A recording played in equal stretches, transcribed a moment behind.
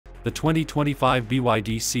the 2025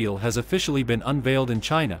 BYD Seal has officially been unveiled in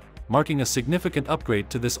China, marking a significant upgrade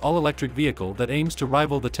to this all-electric vehicle that aims to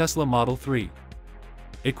rival the Tesla Model 3.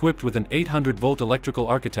 Equipped with an 800-volt electrical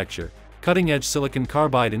architecture, cutting-edge silicon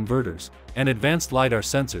carbide inverters, and advanced LiDAR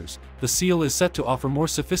sensors, the Seal is set to offer more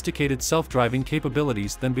sophisticated self-driving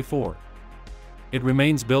capabilities than before. It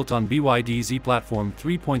remains built on BYD Z Platform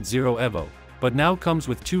 3.0 Evo, but now comes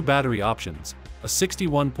with two battery options, a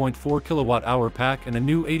 61.4 kWh pack and a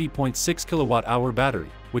new 80.6 kWh battery,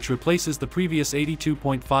 which replaces the previous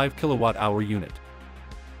 82.5 kWh unit.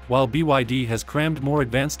 While BYD has crammed more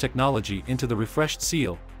advanced technology into the refreshed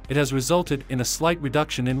Seal, it has resulted in a slight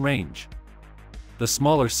reduction in range. The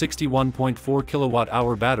smaller 61.4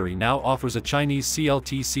 kWh battery now offers a Chinese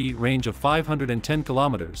CLTC range of 510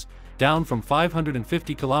 km, down from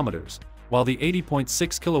 550 km, while the 80.6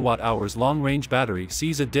 kWh long-range battery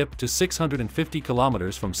sees a dip to 650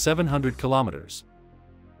 km from 700 km.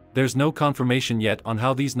 There's no confirmation yet on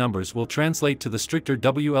how these numbers will translate to the stricter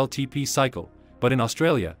WLTP cycle, but in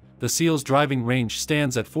Australia, the Seal's driving range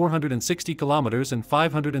stands at 460 km and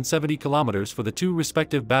 570 km for the two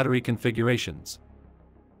respective battery configurations.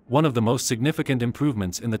 One of the most significant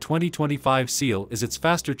improvements in the 2025 Seal is its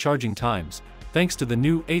faster charging times, thanks to the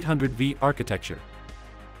new 800V architecture.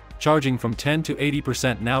 Charging from 10 to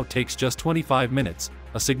 80% now takes just 25 minutes,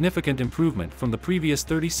 a significant improvement from the previous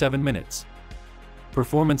 37 minutes.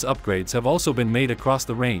 Performance upgrades have also been made across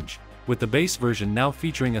the range, with the base version now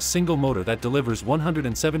featuring a single motor that delivers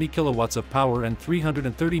 170 kilowatts of power and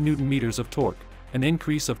 330 Nm of torque, an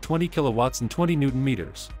increase of 20 kilowatts and 20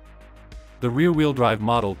 Nm. The rear-wheel drive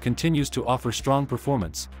model continues to offer strong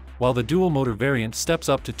performance, while the dual-motor variant steps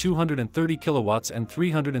up to 230 kilowatts and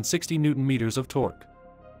 360 Nm of torque.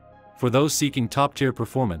 For those seeking top-tier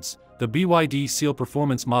performance, the BYD Seal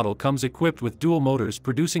Performance model comes equipped with dual motors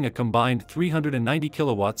producing a combined 390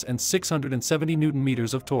 kilowatts and 670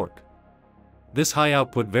 Nm of torque. This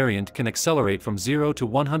high-output variant can accelerate from 0 to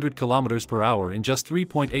 100 km per hour in just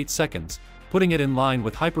 3.8 seconds, putting it in line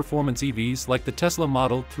with high-performance EVs like the Tesla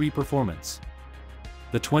Model 3 Performance.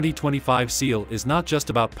 The 2025 Seal is not just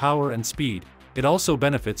about power and speed, it also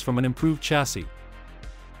benefits from an improved chassis.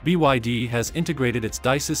 BYD has integrated its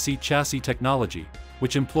DICES seat chassis technology,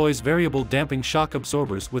 which employs variable damping shock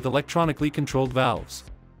absorbers with electronically controlled valves.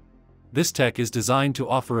 This tech is designed to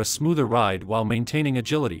offer a smoother ride while maintaining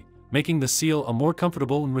agility, making the Seal a more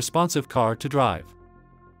comfortable and responsive car to drive.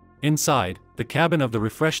 Inside, the cabin of the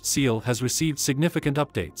refreshed Seal has received significant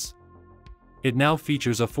updates. It now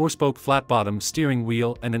features a 4-spoke flat-bottom steering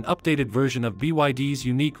wheel and an updated version of BYD's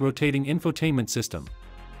unique rotating infotainment system.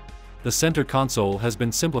 The center console has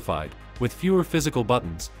been simplified, with fewer physical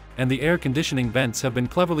buttons, and the air conditioning vents have been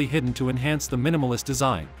cleverly hidden to enhance the minimalist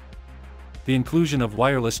design. The inclusion of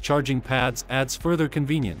wireless charging pads adds further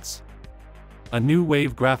convenience. A new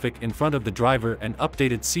wave graphic in front of the driver and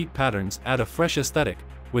updated seat patterns add a fresh aesthetic,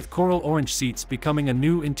 with coral orange seats becoming a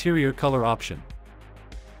new interior color option.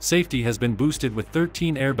 Safety has been boosted with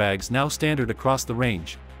 13 airbags now standard across the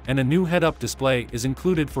range, and a new head-up display is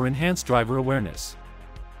included for enhanced driver awareness.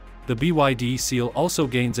 The BYD Seal also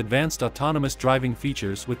gains advanced autonomous driving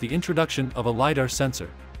features with the introduction of a LiDAR sensor.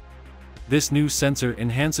 This new sensor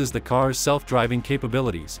enhances the car's self-driving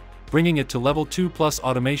capabilities, bringing it to Level 2+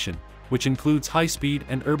 automation, which includes high-speed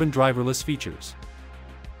and urban driverless features.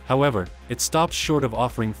 However, it stops short of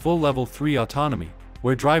offering full Level 3 autonomy,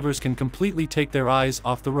 where drivers can completely take their eyes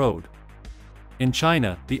off the road. In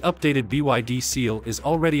China, the updated BYD Seal is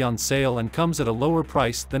already on sale and comes at a lower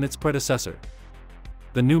price than its predecessor.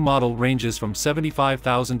 The new model ranges from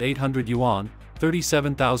 75,800 yuan,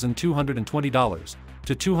 $37,220,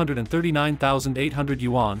 to 239,800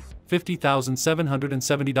 yuan,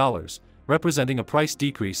 $50,770, representing a price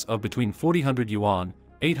decrease of between 4,000 yuan,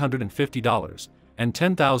 $850, and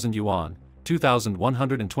 10,000 yuan,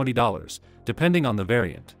 $2,120, depending on the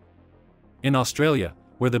variant. In Australia,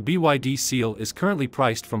 where the BYD Seal is currently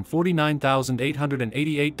priced from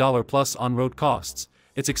 $49,888 plus on-road costs,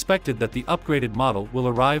 it's expected that the upgraded model will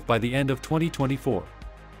arrive by the end of 2024.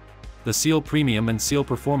 The Seal Premium and Seal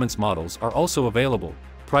Performance models are also available,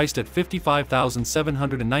 priced at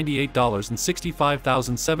 $55,798 and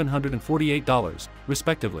 $65,748,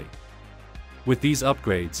 respectively. With these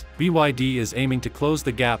upgrades, BYD is aiming to close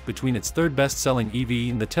the gap between its third best-selling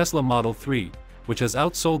EV and the Tesla Model 3, which has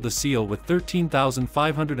outsold the Seal with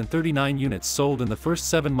 13,539 units sold in the first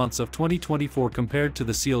 7 months of 2024 compared to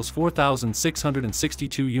the Seal's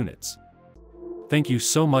 4,662 units. Thank you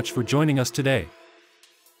so much for joining us today.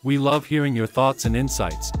 We love hearing your thoughts and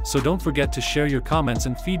insights, so don't forget to share your comments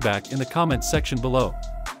and feedback in the comments section below.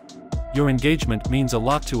 Your engagement means a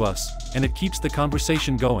lot to us, and it keeps the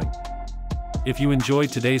conversation going. If you enjoyed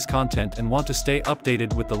today's content and want to stay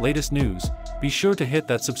updated with the latest news, be sure to hit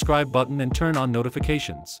that subscribe button and turn on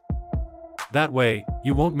notifications. That way,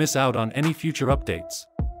 you won't miss out on any future updates.